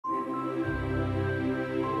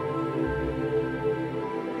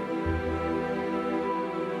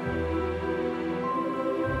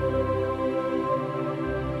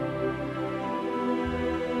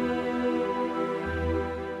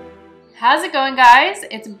How's it going, guys?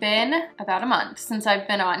 It's been about a month since I've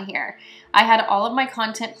been on here. I had all of my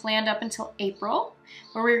content planned up until April,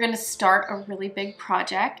 where we were going to start a really big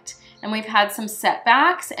project, and we've had some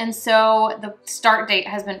setbacks, and so the start date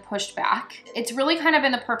has been pushed back. It's really kind of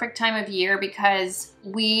been the perfect time of year because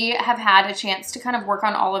we have had a chance to kind of work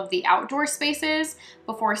on all of the outdoor spaces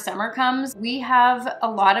before summer comes. We have a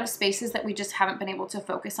lot of spaces that we just haven't been able to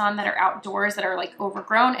focus on that are outdoors, that are like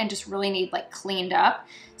overgrown and just really need like cleaned up.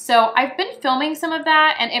 So I've been filming some of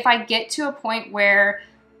that, and if I get to a point where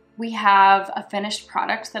we have a finished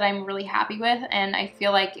product that I'm really happy with and I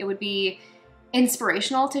feel like it would be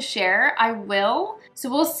inspirational to share, I will. So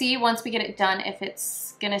we'll see once we get it done if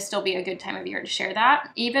it's gonna still be a good time of year to share that.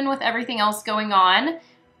 Even with everything else going on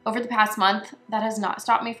over the past month, that has not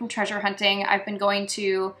stopped me from treasure hunting. I've been going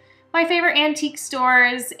to my favorite antique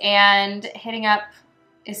stores and hitting up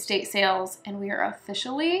estate sales, and we are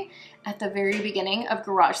officially at the very beginning of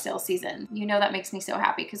garage sale season. You know that makes me so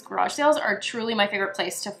happy because garage sales are truly my favorite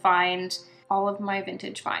place to find all of my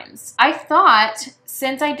vintage finds. I thought,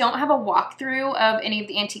 since I don't have a walkthrough of any of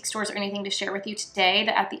the antique stores or anything to share with you today,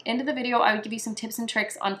 that at the end of the video I would give you some tips and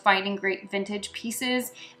tricks on finding great vintage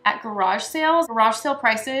pieces at garage sales. Garage sale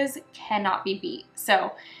prices cannot be beat.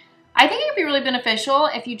 So I think it would be really beneficial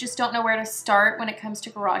if you just don't know where to start when it comes to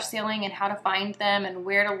garage selling and how to find them and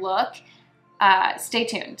where to look. Stay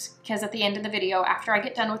tuned, because at the end of the video, after I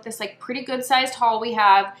get done with this like pretty good sized haul we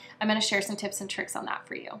have, I'm going to share some tips and tricks on that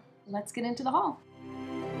for you. Let's get into the haul.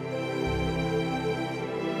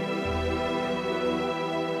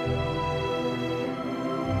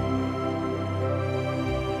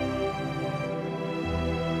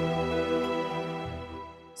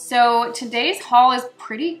 So today's haul is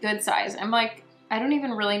pretty good size. I'm like, I don't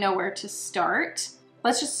even really know where to start.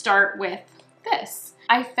 Let's just start with this.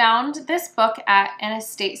 I found this book at an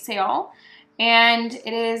estate sale, and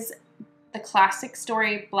it is the classic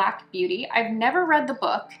story Black Beauty. I've never read the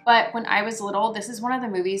book, but when I was little, this is one of the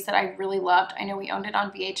movies that I really loved. I know we owned it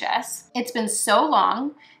on VHS. It's been so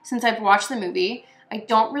long since I've watched the movie. I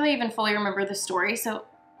don't really even fully remember the story, so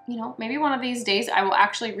you know, maybe one of these days I will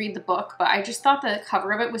actually read the book, but I just thought the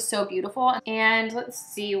cover of it was so beautiful. And let's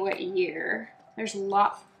see what year. There's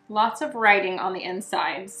lots of writing on the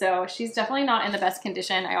inside, so she's definitely not in the best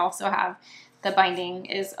condition. I also have the binding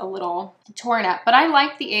is a little torn up, but I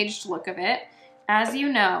like the aged look of it. As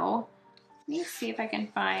you know, let me see if I can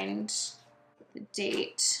find the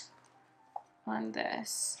date on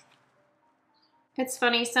this. It's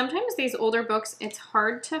funny, sometimes these older books, it's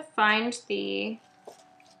hard to find the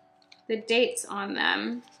dates on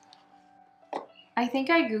them. I think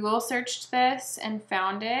I Google searched this and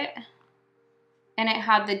found it, and it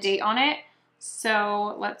had the date on it.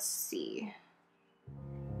 So let's see.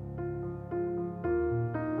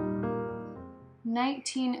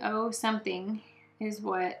 1900 something is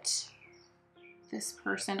what this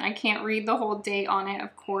person, I can't read the whole date on it,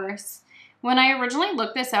 of course. When I originally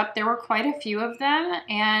looked this up, there were quite a few of them,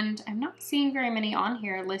 and I'm not seeing very many on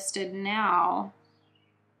here listed now.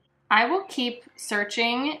 I will keep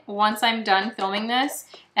searching once I'm done filming this,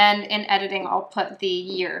 and in editing I'll put the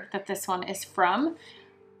year that this one is from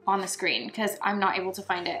on the screen because I'm not able to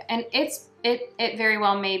find it. And it very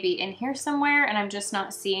well may be in here somewhere and I'm just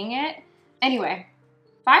not seeing it. Anyway,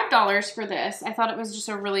 $5 for this. I thought it was just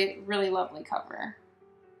a really, really lovely cover.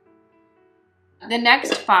 The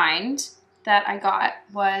next find that I got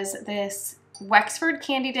was this Wexford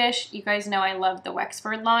candy dish. You guys know I love the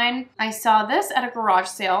Wexford line. I saw this at a garage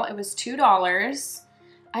sale. It was $2.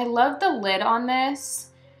 I love the lid on this.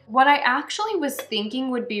 What I actually was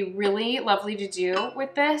thinking would be really lovely to do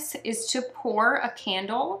with this is to pour a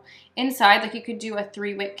candle inside. Like you could do a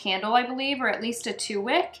 3-wick candle, I believe, or at least a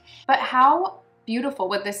 2-wick. But how beautiful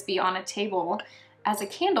would this be on a table as a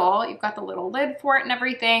candle? You've got the little lid for it and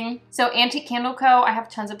everything. So Antique Candle Co., I have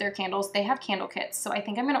tons of their candles. They have candle kits. So I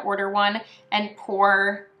think I'm gonna order one and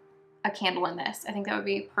pour a candle in this. I think that would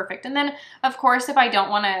be perfect. And then of course, if I don't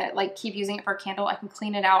wanna like keep using it for a candle, I can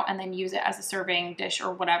clean it out and then use it as a serving dish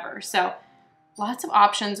or whatever. So lots of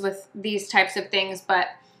options with these types of things, but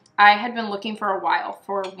I had been looking for a while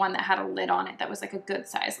for one that had a lid on it that was like a good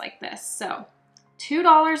size like this. So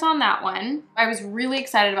 $2 on that one. I was really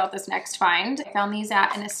excited about this next find. I found these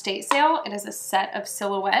at an estate sale. It is a set of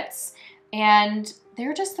silhouettes, and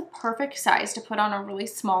they're just the perfect size to put on a really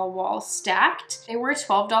small wall stacked. They were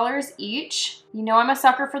 $12 each. You know I'm a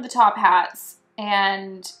sucker for the top hats,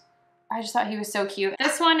 and I just thought he was so cute.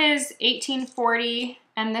 This one is 1840,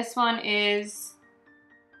 and this one is,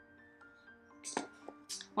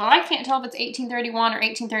 well, I can't tell if it's 1831 or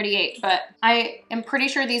 1838, but I am pretty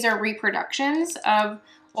sure these are reproductions of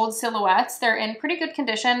old silhouettes. They're in pretty good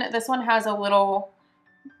condition. This one has a little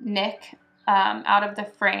nick out of the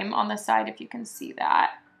frame on the side, if you can see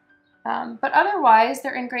that. But otherwise,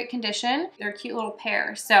 they're in great condition. They're a cute little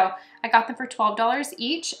pair. So I got them for $12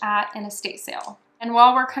 each at an estate sale. And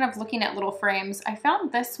while we're kind of looking at little frames, I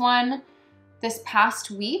found this one this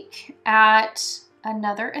past week at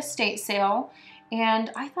another estate sale.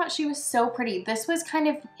 And I thought she was so pretty. This was kind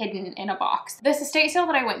of hidden in a box. This estate sale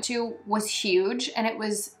that I went to was huge, and it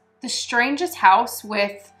was the strangest house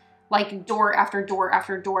with like door after door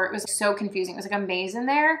after door. It was so confusing. It was like a maze in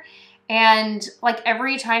there. And like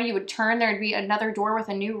every time you would turn, there'd be another door with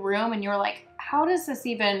a new room, and you're like, how does this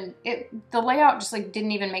even, the layout just like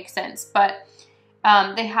didn't even make sense. But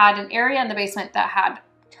they had an area in the basement that had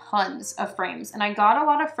tons of frames, and I got a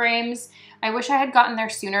lot of frames. I wish I had gotten there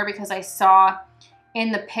sooner because I saw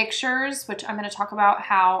in the pictures, which I'm going to talk about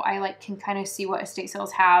how I like can kind of see what estate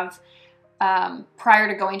sales have prior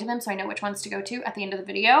to going to them, so I know which ones to go to at the end of the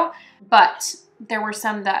video. But there were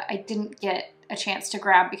some that I didn't get a chance to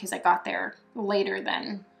grab because I got there later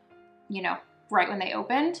than, you know, right when they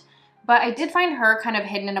opened. But I did find her kind of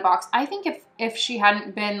hidden in a box. I think if she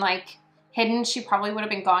hadn't been like hidden, she probably would have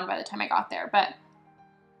been gone by the time I got there. But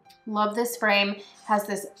love this frame. Has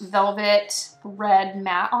this velvet red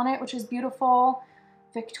mat on it, which is beautiful.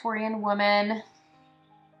 Victorian woman.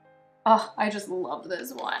 Oh, I just love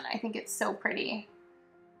this one. I think it's so pretty.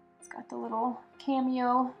 It's got the little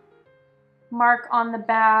cameo mark on the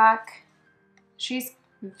back. She's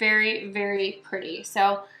very, very pretty.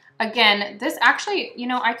 So again, this actually, you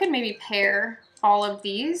know, I could maybe pair all of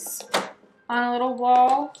these on a little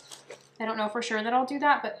wall. I don't know for sure that I'll do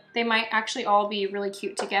that, but they might actually all be really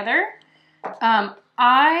cute together.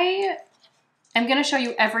 I'm going to show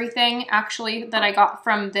you everything actually that I got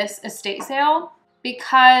from this estate sale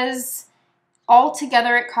because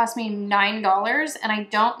altogether it cost me $9, and I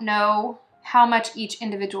don't know how much each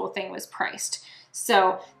individual thing was priced.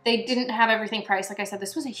 So they didn't have everything priced. Like I said,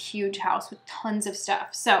 this was a huge house with tons of stuff.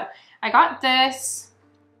 So I got this,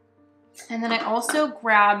 and then I also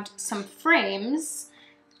grabbed some frames.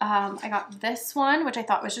 I got this one, which I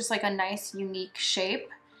thought was just like a nice, unique shape.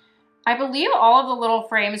 I believe all of the little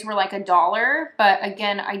frames were like $1, but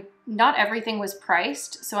again, not everything was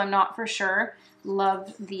priced, so I'm not for sure.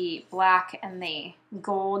 Love the black and the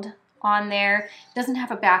gold on there. It doesn't have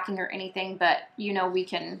a backing or anything, but you know, we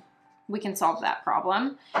can solve that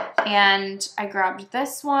problem. And I grabbed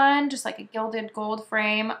this one, just like a gilded gold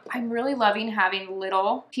frame. I'm really loving having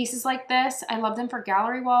little pieces like this. I love them for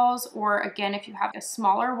gallery walls, or again, if you have a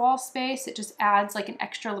smaller wall space, it just adds like an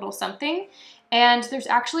extra little something. And there's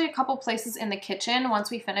actually a couple places in the kitchen once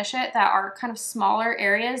we finish it that are kind of smaller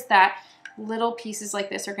areas that little pieces like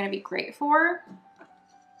this are going to be great for.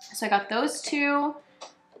 So I got those two.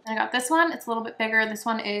 I got this one. It's a little bit bigger. This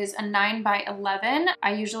one is a 9 by 11.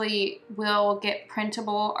 I usually will get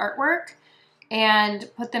printable artwork and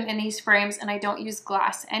put them in these frames, and I don't use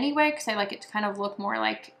glass anyway because I like it to kind of look more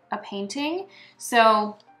like a painting.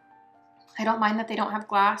 So I don't mind that they don't have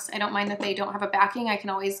glass. I don't mind that they don't have a backing. I can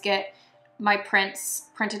always get my prints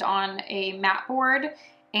printed on a mat board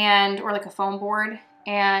or like a foam board.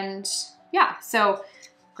 And yeah, so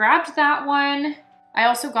grabbed that one. I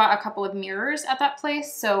also got a couple of mirrors at that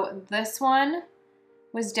place. So this one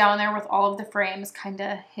was down there with all of the frames kind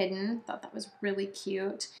of hidden. Thought that was really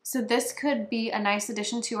cute. So this could be a nice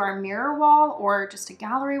addition to our mirror wall or just a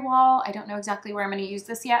gallery wall. I don't know exactly where I'm going to use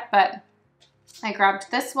this yet, but I grabbed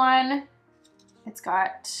this one. It's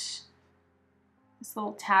got this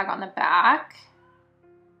little tag on the back.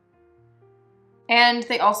 And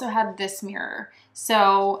they also had this mirror.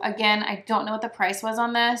 So again, I don't know what the price was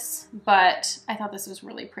on this, but I thought this was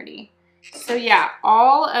really pretty. So yeah,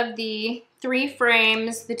 all of the 3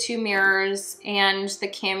 frames, the 2 mirrors, and the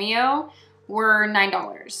cameo were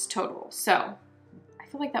 $9 total. So I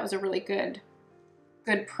feel like that was a really good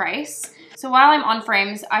price. So while I'm on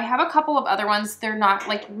frames, I have a couple of other ones. They're not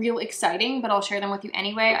like real exciting, but I'll share them with you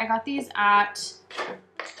anyway. I got these at,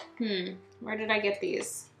 where did I get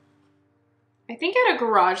these? I think at a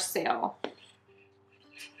garage sale.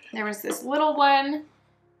 There was this little one,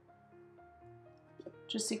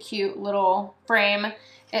 just a cute little frame.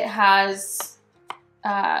 It has,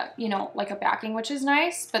 you know, like a backing, which is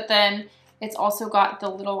nice, but then it's also got the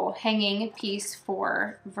little hanging piece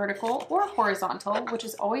for vertical or horizontal, which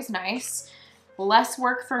is always nice. Less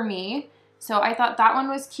work for me. So I thought that one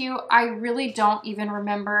was cute. I really don't even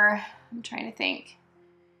remember. I'm trying to think.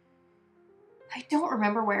 I don't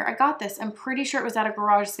remember where I got this. I'm pretty sure it was at a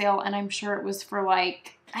garage sale, and I'm sure it was for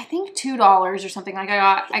like, I think $2 or something. Like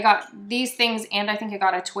I got these things, and I think I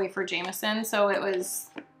got a toy for Jameson. So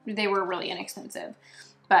they were really inexpensive.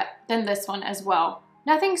 but then this one as well.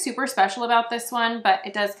 Nothing super special about this one, but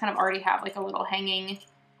it does kind of already have like a little hanging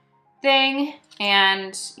thing,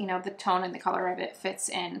 and you know, the tone and the color of it fits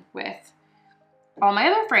in with all my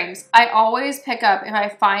other frames. I always pick up if I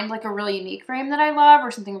find like a really unique frame that I love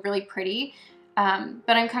or something really pretty,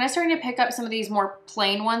 but I'm kind of starting to pick up some of these more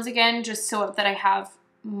plain ones again, just so that I have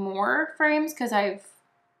more frames, because I've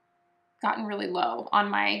gotten really low on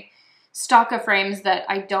my stock of frames that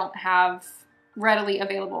I don't have readily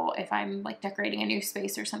available if I'm like decorating a new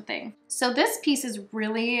space or something. So this piece is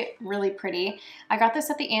really, really pretty. I got this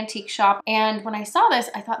at the antique shop, and when I saw this,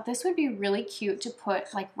 I thought this would be really cute to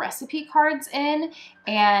put like recipe cards in,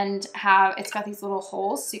 and have, it's got these little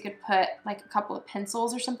holes so you could put like a couple of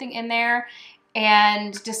pencils or something in there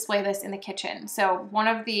and display this in the kitchen. So one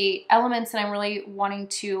of the elements that I'm really wanting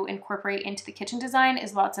to incorporate into the kitchen design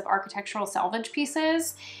is lots of architectural salvage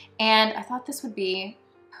pieces, and I thought this would be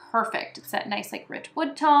perfect. It's that nice like rich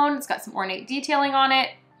wood tone. It's got some ornate detailing on it.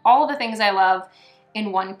 All of the things I love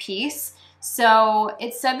in one piece. So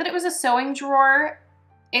it said that it was a sewing drawer.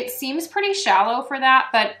 It seems pretty shallow for that,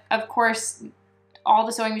 but of course all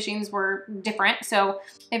the sewing machines were different, so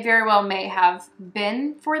it very well may have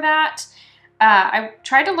been for that. I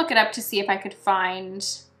tried to look it up to see if I could find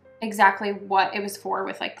exactly what it was for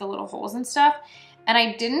with like the little holes and stuff, and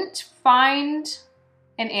I didn't find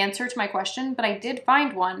an answer to my question, but I did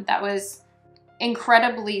find one that was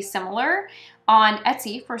incredibly similar on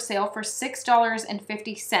Etsy for sale for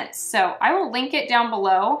 $6.50. So I will link it down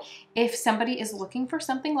below if somebody is looking for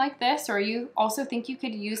something like this, or you also think you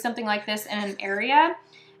could use something like this in an area.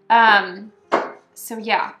 So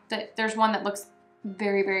yeah, there's one that looks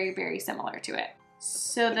very, very, very similar to it.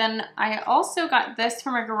 So then I also got this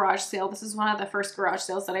from a garage sale. This is one of the first garage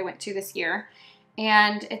sales that I went to this year.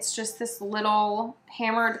 And it's just this little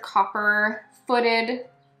hammered copper footed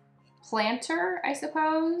planter, I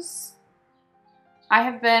suppose. I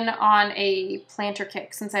have been on a planter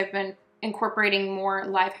kick since I've been incorporating more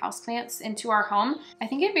live houseplants into our home. I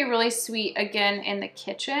think it'd be really sweet again in the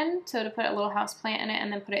kitchen. So to put a little houseplant in it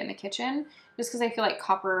and then put it in the kitchen, just because I feel like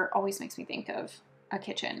copper always makes me think of a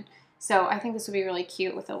kitchen. So I think this would be really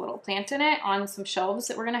cute with a little plant in it on some shelves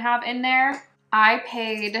that we're gonna have in there. I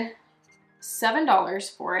paid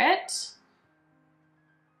 $7 for it,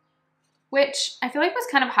 which I feel like was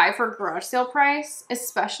kind of high for a garage sale price,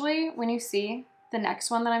 especially when you see the next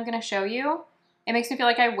one that I'm going to show you. It makes me feel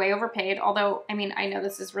like I way overpaid, although, I mean, I know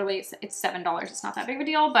this is really, it's $7. It's not that big of a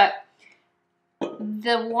deal, but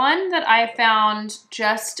the one that I found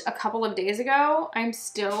just a couple of days ago, I'm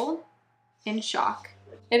still in shock.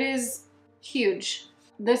 It is huge.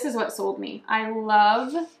 This is what sold me. I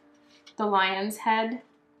love the lion's head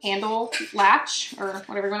handle latch, or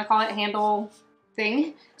whatever you want to call it, handle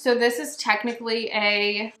thing. So this is technically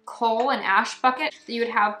a coal and ash bucket that you would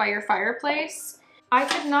have by your fireplace. I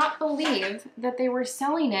could not believe that they were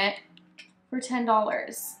selling it for $10.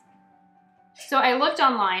 So I looked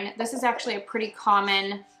online. This is actually a pretty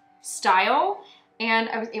common style, and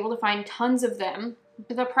I was able to find tons of them.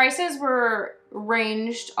 But the prices were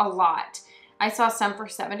ranged a lot. I saw some for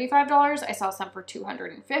 $75. I saw some for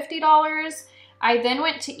 $250. I then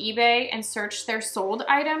went to eBay and searched their sold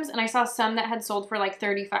items, and I saw some that had sold for like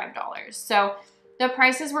 $35. So the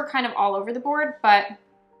prices were kind of all over the board, but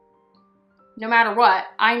no matter what,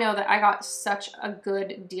 I know that I got such a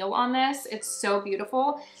good deal on this. It's so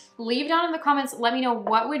beautiful. Leave down in the comments, let me know,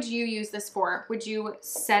 what would you use this for? Would you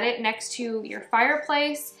set it next to your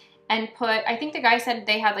fireplace and put, I think the guy said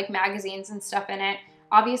they had like magazines and stuff in it.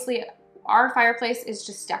 Obviously, our fireplace is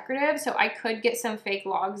just decorative, so I could get some fake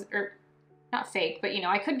logs, or not fake, but you know,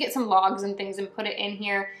 I could get some logs and things and put it in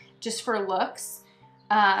here just for looks.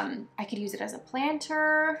 I could use it as a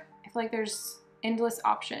planter. I feel like there's endless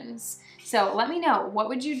options. So let me know, what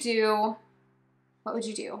would you do? What would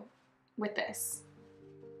you do with this?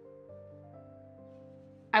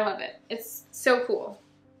 I love it. It's so cool.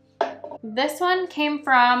 This one came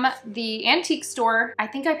from the antique store. I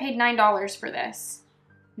think I paid $9 for this.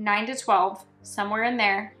 $9 to $12, somewhere in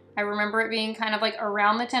there. I remember it being kind of like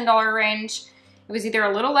around the $10 range. It was either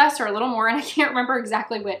a little less or a little more, and I can't remember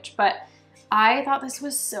exactly which, but I thought this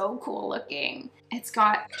was so cool looking. It's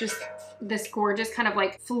got just this gorgeous kind of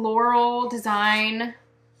like floral design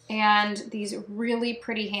and these really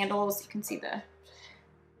pretty handles. You can see the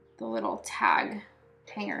little tag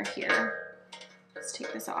hanger here. Let's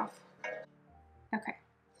take this off. Okay.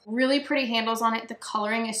 Really pretty handles on it. The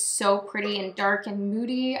coloring is so pretty and dark and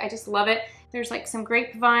moody. I just love it. There's like some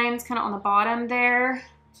grapevines kind of on the bottom there.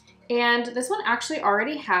 And this one actually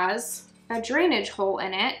already has a drainage hole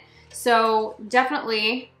in it. So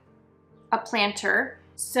definitely a planter.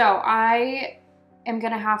 So I am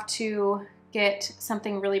gonna have to get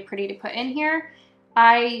something really pretty to put in here.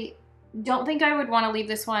 I don't think I would want to leave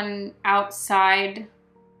this one outside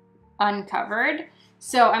uncovered,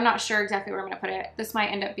 so I'm not sure exactly where I'm gonna put it. This might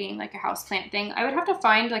end up being like a houseplant thing. I would have to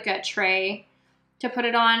find like a tray to put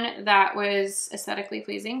it on that was aesthetically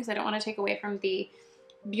pleasing, because I don't want to take away from the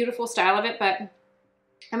beautiful style of it, but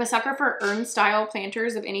I'm a sucker for urn style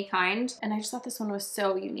planters of any kind, and I just thought this one was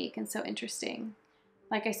so unique and so interesting.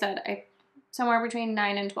 Like I said, somewhere between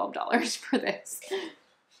 $9 and $12 for this.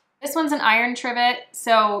 This one's an iron trivet,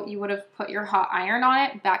 so you would have put your hot iron on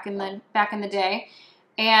it back in the day,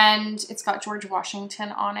 and it's got George Washington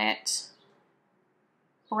on it.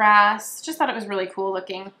 Brass. Just thought it was really cool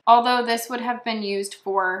looking. Although this would have been used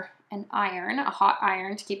for an iron, a hot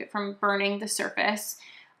iron, to keep it from burning the surface,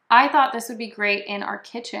 I thought this would be great in our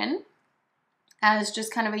kitchen as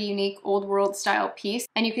just kind of a unique old world style piece.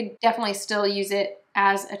 And you could definitely still use it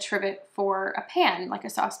as a trivet for a pan, like a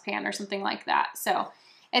saucepan or something like that. So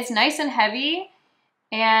it's nice and heavy,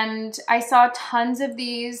 and I saw tons of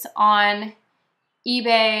these on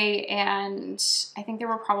eBay, and I think there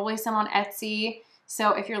were probably some on Etsy.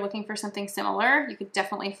 So if you're looking for something similar, you could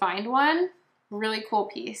definitely find one. Really cool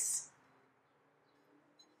piece.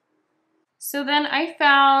 So then I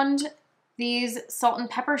found these salt and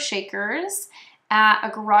pepper shakers at a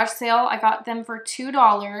garage sale. I got them for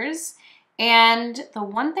 $2. And the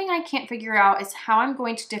one thing I can't figure out is how I'm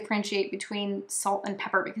going to differentiate between salt and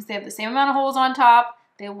pepper, because they have the same amount of holes on top.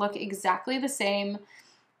 They look exactly the same.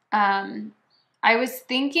 I was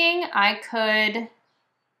thinking I could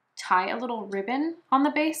tie a little ribbon on the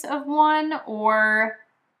base of one, or,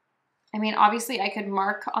 I mean, obviously I could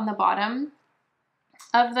mark on the bottom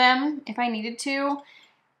of them if I needed to,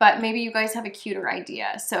 but maybe you guys have a cuter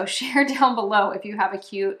idea. So share down below if you have a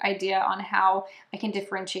cute idea on how I can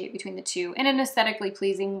differentiate between the two in an aesthetically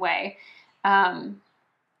pleasing way.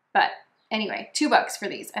 But anyway, $2 for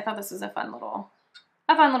these. I thought this was a fun little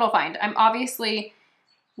find. I'm obviously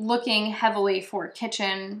looking heavily for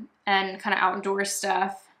kitchen and kind of outdoor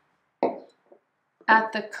stuff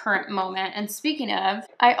at the current moment. And speaking of,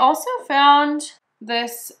 I also found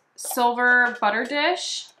this silver butter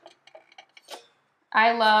dish.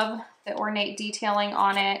 I love the ornate detailing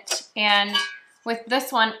on it, and with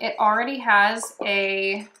this one, it already has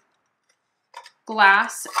a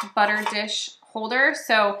glass butter dish holder,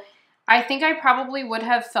 so I think I probably would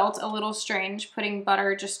have felt a little strange putting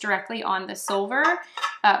butter just directly on the silver,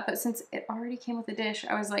 but since it already came with a dish,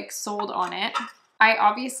 I was like sold on it. I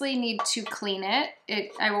obviously need to clean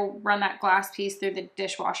it. I will run that glass piece through the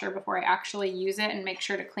dishwasher before I actually use it and make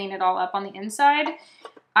sure to clean it all up on the inside.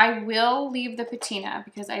 I will leave the patina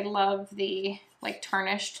because I love the like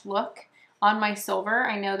tarnished look on my silver.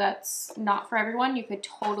 I know that's not for everyone. You could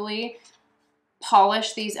totally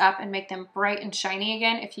polish these up and make them bright and shiny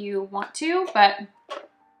again if you want to, but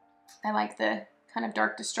I like the kind of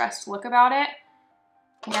dark distressed look about it.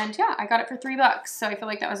 And yeah, I got it for $3, so I feel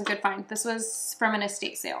like that was a good find. This was from an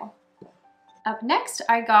estate sale. Up next,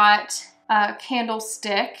 I got a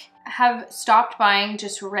candlestick. I have stopped buying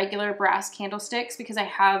just regular brass candlesticks because I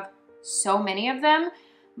have so many of them,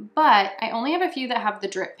 but I only have a few that have the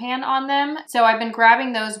drip pan on them. So I've been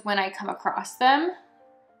grabbing those when I come across them.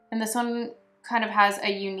 And this one kind of has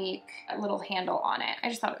a unique little handle on it. I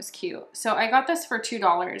just thought it was cute. So I got this for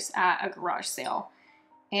 $2 at a garage sale.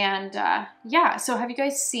 And yeah, so have you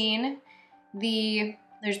guys seen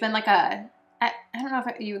there's been like I don't know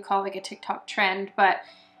if you would call it like a TikTok trend, but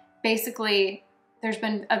basically there's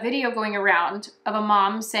been a video going around of a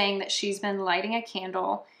mom saying that she's been lighting a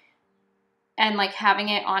candle and like having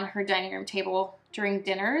it on her dining room table during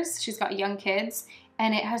dinners. She's got young kids,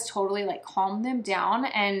 and it has totally like calmed them down,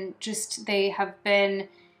 and just they have been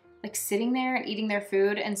like sitting there and eating their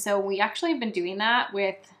food. And so we actually have been doing that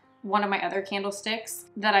with one of my other candlesticks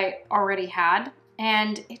that I already had,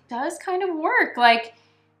 and it does kind of work. Like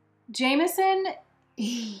Jameson,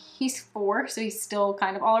 he's 4, so he's still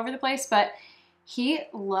kind of all over the place, but he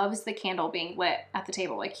loves the candle being lit at the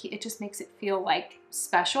table. Like it just makes it feel like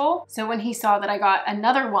special. So when he saw that I got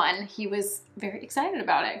another one, he was very excited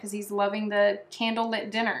about it because he's loving the candle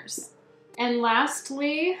lit dinners. And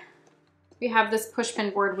lastly, we have this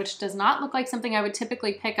pushpin board, which does not look like something I would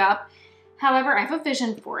typically pick up. However, I have a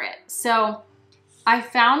vision for it. So I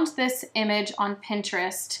found this image on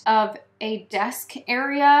Pinterest of a desk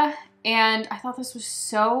area, and I thought this was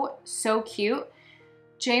so, so cute.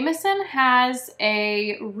 Jameson has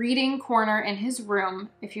a reading corner in his room.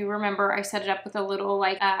 If you remember, I set it up with a little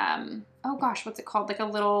like, oh gosh, what's it called? Like a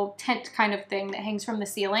little tent kind of thing that hangs from the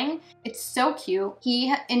ceiling. It's so cute.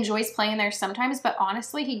 He enjoys playing there sometimes, but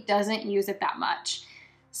honestly, he doesn't use it that much.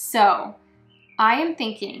 So I am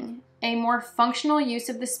thinking a more functional use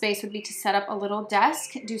of the space would be to set up a little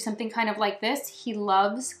desk, do something kind of like this. He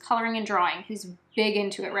loves coloring and drawing. He's big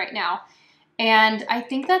into it right now. And I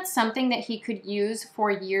think that's something that he could use for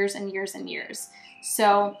years and years and years.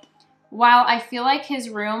 So while I feel like his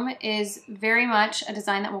room is very much a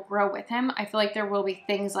design that will grow with him, I feel like there will be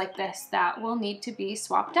things like this that will need to be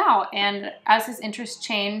swapped out. And as his interests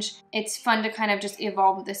change, it's fun to kind of just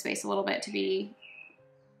evolve the space a little bit to be,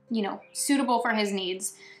 you know, suitable for his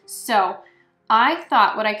needs. So I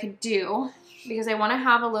thought what I could do, because I want to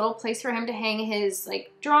have a little place for him to hang his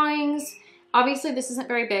like drawings. Obviously this isn't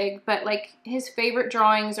very big, but like his favorite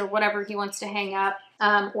drawings or whatever he wants to hang up,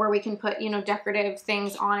 or we can put, you know, decorative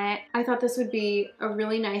things on it. I thought this would be a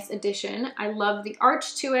really nice addition. I love the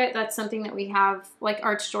arch to it. That's something that we have, like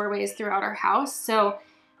arch doorways throughout our house. So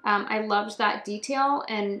I loved that detail,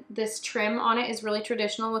 and this trim on it is really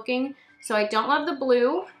traditional looking. So I don't love the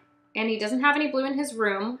blue, and he doesn't have any blue in his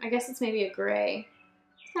room. I guess it's maybe a gray.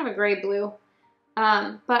 It's kind of a gray blue.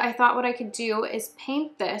 But I thought what I could do is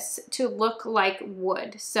paint this to look like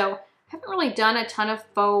wood. So I haven't really done a ton of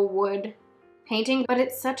faux wood painting, but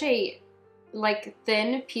it's such a like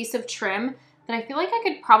thin piece of trim that I feel like I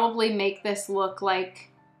could probably make this look like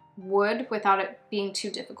wood without it being too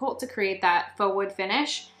difficult to create that faux wood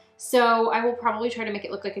finish. So I will probably try to make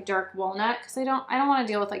it look like a dark walnut, because I don't want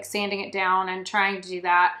to deal with like sanding it down and trying to do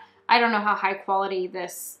that. I don't know how high quality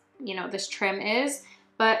this, you know, this trim is,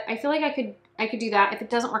 but I feel like I could do that. If it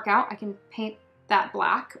doesn't work out, I can paint that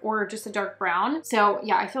black or just a dark brown. So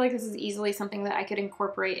yeah, I feel like this is easily something that I could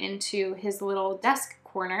incorporate into his little desk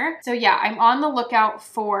corner. So yeah, I'm on the lookout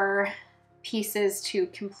for pieces to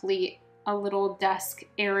complete a little desk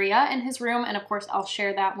area in his room, and of course I'll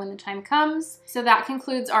share that when the time comes. So that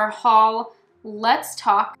concludes our haul. Let's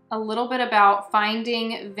talk a little bit about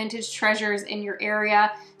finding vintage treasures in your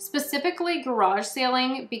area, specifically garage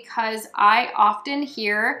sailing, because I often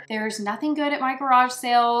hear there's nothing good at my garage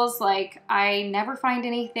sales, like I never find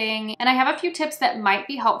anything. And I have a few tips that might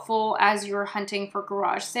be helpful as you're hunting for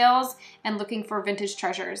garage sales and looking for vintage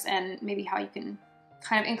treasures, and maybe how you can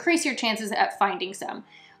kind of increase your chances at finding some.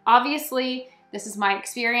 Obviously, this is my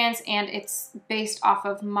experience and it's based off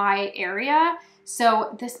of my area.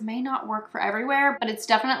 So this may not work for everywhere, but it's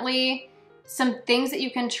definitely some things that you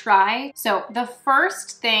can try. So the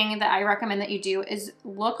first thing that I recommend that you do is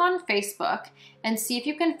look on Facebook and see if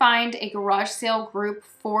you can find a garage sale group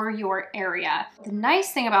for your area. The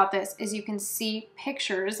nice thing about this is you can see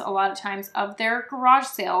pictures a lot of times of their garage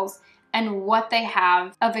sales and what they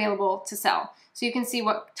have available to sell. So you can see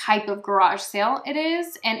what type of garage sale it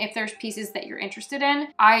is and if there's pieces that you're interested in.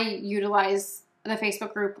 I utilize the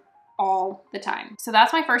Facebook group all the time. So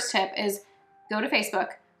that's my first tip, is go to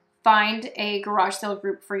Facebook, find a garage sale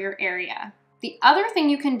group for your area. The other thing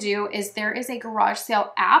you can do is there is a garage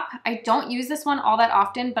sale app. I don't use this one all that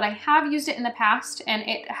often, but I have used it in the past and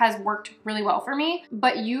it has worked really well for me.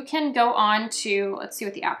 But you can go on to, let's see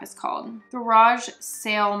what the app is called, Garage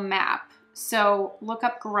Sale Map. So look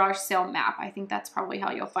up Garage Sale Map. I think that's probably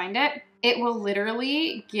how you'll find it. It will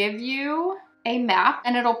literally give you a map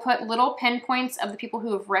and it'll put little pinpoints of the people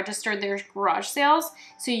who have registered their garage sales.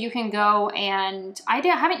 So you can go and, I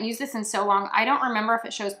haven't used this in so long. I don't remember if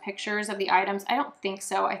it shows pictures of the items. I don't think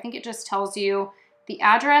so. I think it just tells you the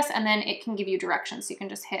address and then it can give you directions. So you can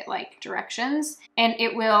just hit like directions and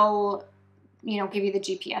it will, you know, give you the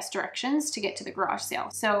GPS directions to get to the garage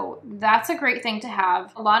sale. So that's a great thing to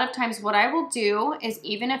have. A lot of times what I will do is,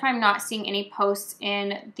 even if I'm not seeing any posts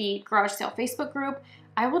in the garage sale Facebook group,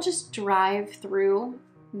 I will just drive through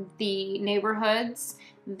the neighborhoods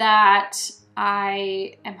that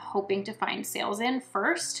I am hoping to find sales in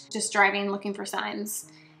first, just driving, looking for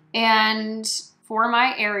signs. And for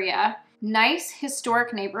my area, nice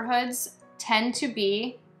historic neighborhoods tend to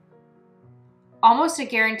be almost a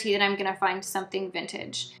guarantee that I'm gonna find something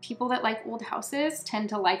vintage. People that like old houses tend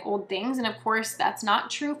to like old things, and of course that's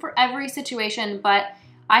not true for every situation, but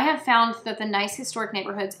I have found that the nice historic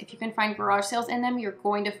neighborhoods, if you can find garage sales in them, you're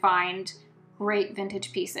going to find great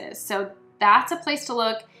vintage pieces. So that's a place to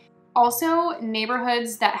look. Also,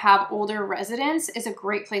 neighborhoods that have older residents is a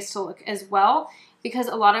great place to look as well, because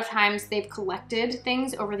a lot of times they've collected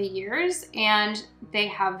things over the years and they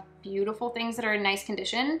have beautiful things that are in nice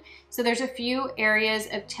condition. So there's a few areas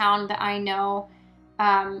of town that I know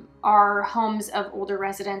are homes of older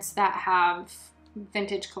residents that have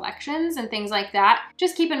vintage collections and things like that.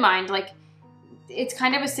 Just keep in mind, like, it's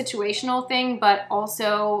kind of a situational thing, but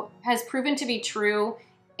also has proven to be true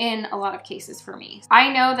in a lot of cases for me.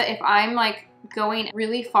 I know that if I'm like going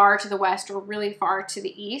really far to the west or really far to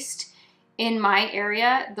the east, in my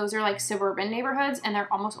area, those are like suburban neighborhoods, and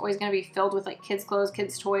they're almost always going to be filled with like kids' clothes,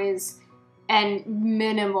 kids' toys, and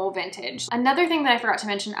minimal vintage. Another thing that I forgot to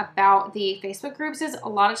mention about the Facebook groups is a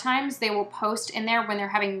lot of times they will post in there when they're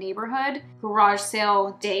having neighborhood garage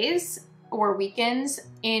sale days or weekends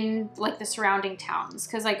in like the surrounding towns.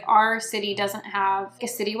 Cause like our city doesn't have a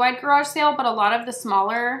citywide garage sale, but a lot of the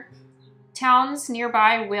smaller towns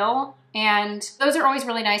nearby will. And those are always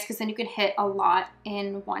really nice because then you can hit a lot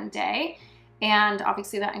in one day. And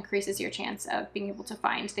obviously that increases your chance of being able to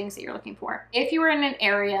find things that you're looking for. If you are in an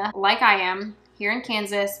area like I am here in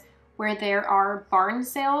Kansas where there are barn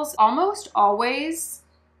sales, almost always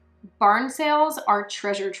barn sales are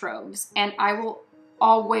treasure troves, and I will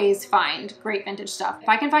always find great vintage stuff. If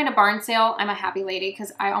I can find a barn sale, I'm a happy lady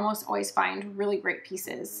because I almost always find really great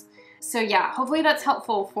pieces. So yeah, hopefully that's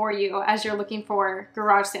helpful for you as you're looking for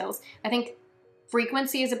garage sales. I think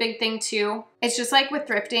frequency is a big thing too. It's just like with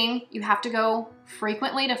thrifting, you have to go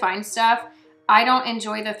frequently to find stuff. I don't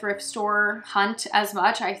enjoy the thrift store hunt as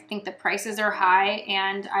much. I think the prices are high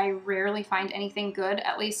and I rarely find anything good,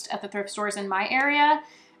 at least at the thrift stores in my area.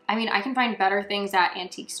 I mean, I can find better things at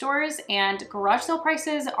antique stores, and garage sale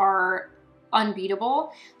prices are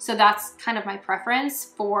unbeatable. So that's kind of my preference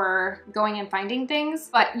for going and finding things,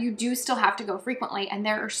 but you do still have to go frequently. And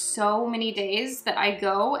there are so many days that I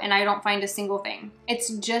go and I don't find a single thing. It's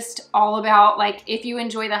just all about like, if you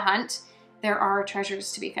enjoy the hunt, there are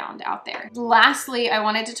treasures to be found out there. Lastly, I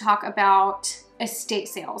wanted to talk about estate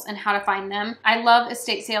sales and how to find them. I love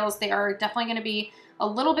estate sales. They are definitely going to be a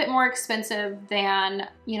little bit more expensive than,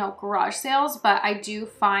 you know, garage sales, but I do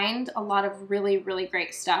find a lot of really, really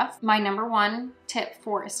great stuff. My number one tip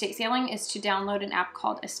for estate sailing is to download an app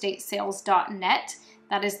called estatesales.net.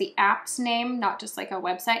 That is the app's name, not just like a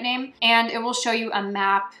website name. And it will show you a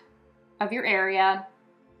map of your area.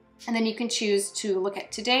 And then you can choose to look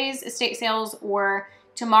at today's estate sales or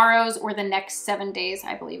tomorrow's or the next 7 days,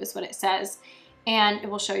 I believe is what it says. And it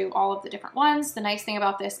will show you all of the different ones. The nice thing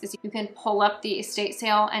about this is you can pull up the estate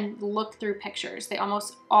sale and look through pictures. They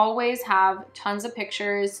almost always have tons of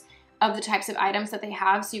pictures of the types of items that they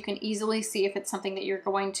have, so you can easily see if it's something that you're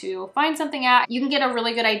going to find something at. You can get a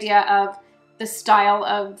really good idea of the style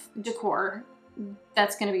of decor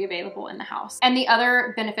that's going to be available in the house. And the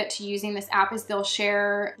other benefit to using this app is they'll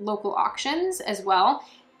share local auctions as well.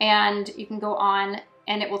 And you can go on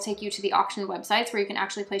and it will take you to the auction websites where you can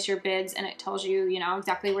actually place your bids, and it tells you, you know,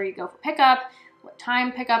 exactly where you go for pickup, what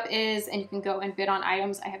time pickup is, and you can go and bid on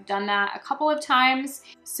items. I have done that a couple of times.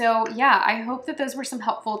 So yeah, I hope that those were some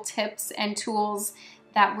helpful tips and tools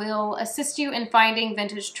that will assist you in finding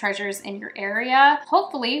vintage treasures in your area.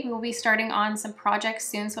 Hopefully we will be starting on some projects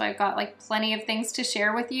soon, so I've got like plenty of things to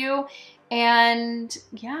share with you. And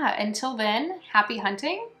yeah, until then, happy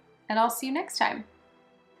hunting, and I'll see you next time.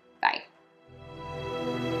 Bye.